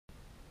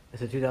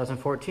It's a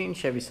 2014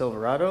 Chevy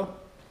Silverado.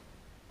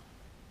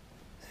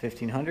 It's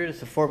 1500.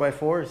 It's a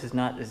 4x4. This is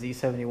not a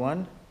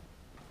Z71.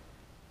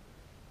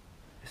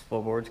 This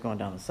floorboard's going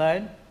down the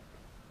side.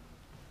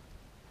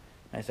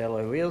 Nice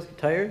alloy wheels, good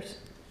tires.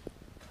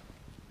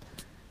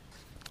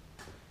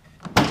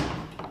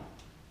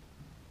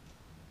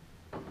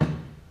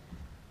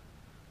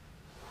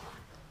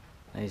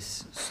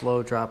 Nice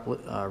slow drop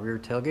rear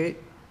tailgate.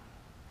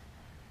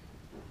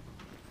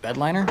 Bed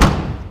liner.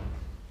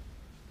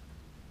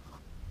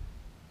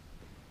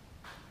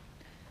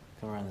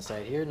 Come around the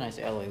side here, nice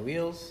alloy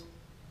wheels,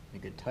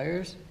 good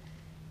tires.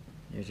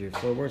 There's your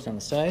floorboards on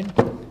the side.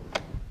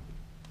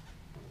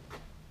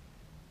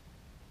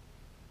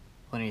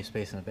 Plenty of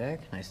space in the back,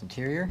 nice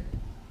interior.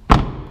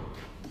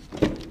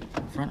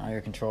 Front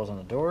air controls on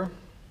the door.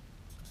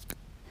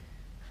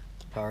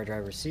 Power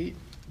driver seat.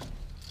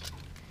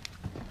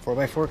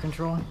 4x4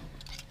 control.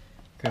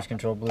 Cruise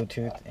control,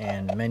 Bluetooth,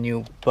 and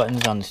menu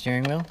buttons on the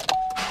steering wheel.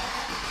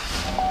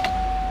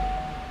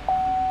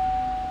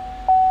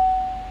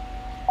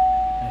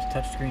 Nice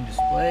touchscreen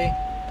display.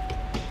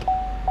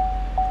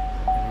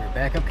 Your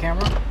backup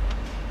camera.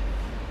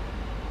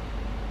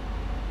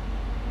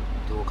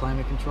 Dual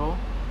climate control.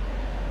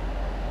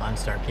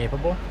 OnStart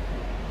capable.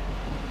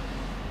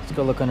 Let's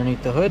go look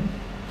underneath the hood.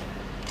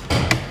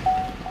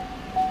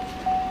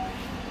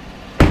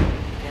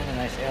 Again, a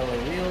nice alloy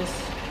wheels,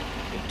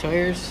 good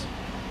tires,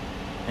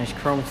 nice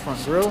chrome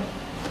front grille.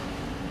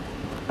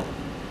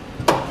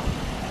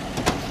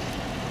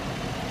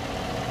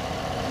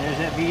 And there's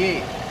that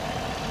V8.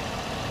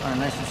 Running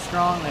nice and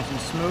strong, nice and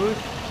smooth.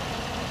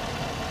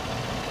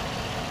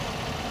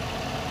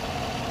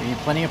 Giving you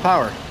plenty of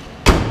power.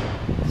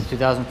 It's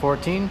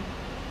 2014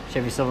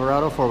 Chevy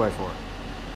Silverado 4x4.